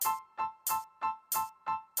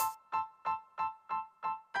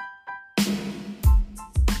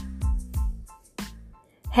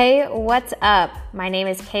Hey, what's up? My name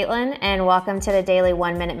is Caitlin, and welcome to the Daily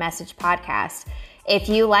 1 Minute Message podcast. If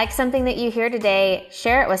you like something that you hear today,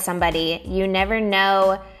 share it with somebody. You never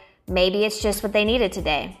know, maybe it's just what they needed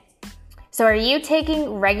today. So are you taking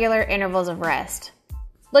regular intervals of rest?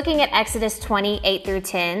 Looking at Exodus 28 through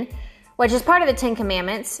 10, which is part of the 10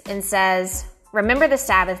 Commandments, and says, "Remember the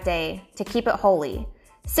Sabbath day to keep it holy.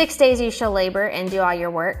 6 days you shall labor and do all your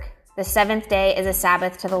work. The seventh day is a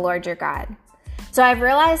Sabbath to the Lord your God." So I've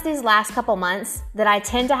realized these last couple months that I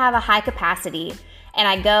tend to have a high capacity, and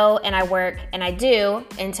I go and I work and I do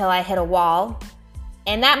until I hit a wall.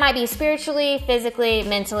 And that might be spiritually, physically,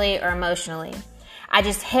 mentally, or emotionally. I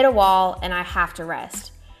just hit a wall and I have to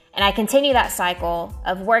rest. And I continue that cycle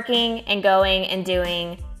of working and going and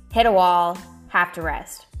doing, hit a wall, have to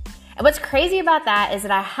rest. And what's crazy about that is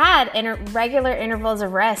that I had regular intervals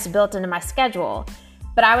of rest built into my schedule,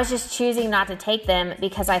 but I was just choosing not to take them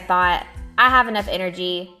because I thought, I have enough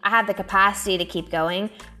energy. I have the capacity to keep going.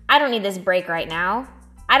 I don't need this break right now.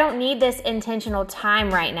 I don't need this intentional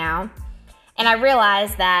time right now. And I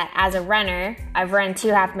realized that as a runner, I've run 2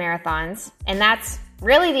 half marathons, and that's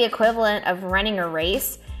really the equivalent of running a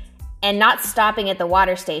race and not stopping at the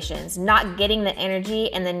water stations, not getting the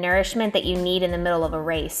energy and the nourishment that you need in the middle of a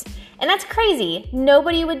race. And that's crazy.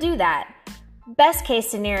 Nobody would do that. Best case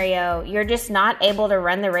scenario, you're just not able to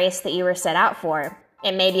run the race that you were set out for.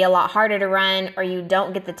 It may be a lot harder to run, or you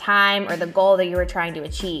don't get the time or the goal that you were trying to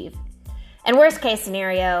achieve. And worst case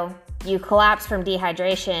scenario, you collapse from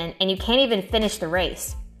dehydration and you can't even finish the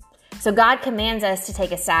race. So God commands us to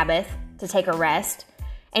take a Sabbath, to take a rest,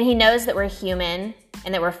 and He knows that we're human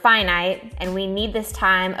and that we're finite, and we need this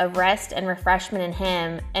time of rest and refreshment in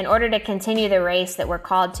Him in order to continue the race that we're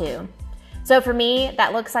called to. So for me,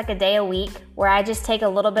 that looks like a day a week where I just take a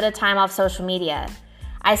little bit of time off social media.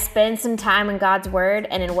 I spend some time in God's Word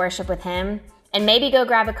and in worship with Him, and maybe go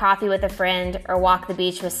grab a coffee with a friend or walk the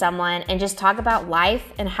beach with someone and just talk about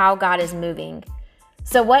life and how God is moving.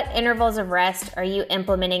 So what intervals of rest are you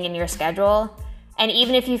implementing in your schedule? And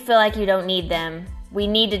even if you feel like you don't need them, we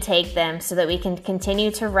need to take them so that we can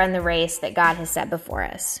continue to run the race that God has set before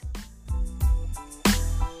us.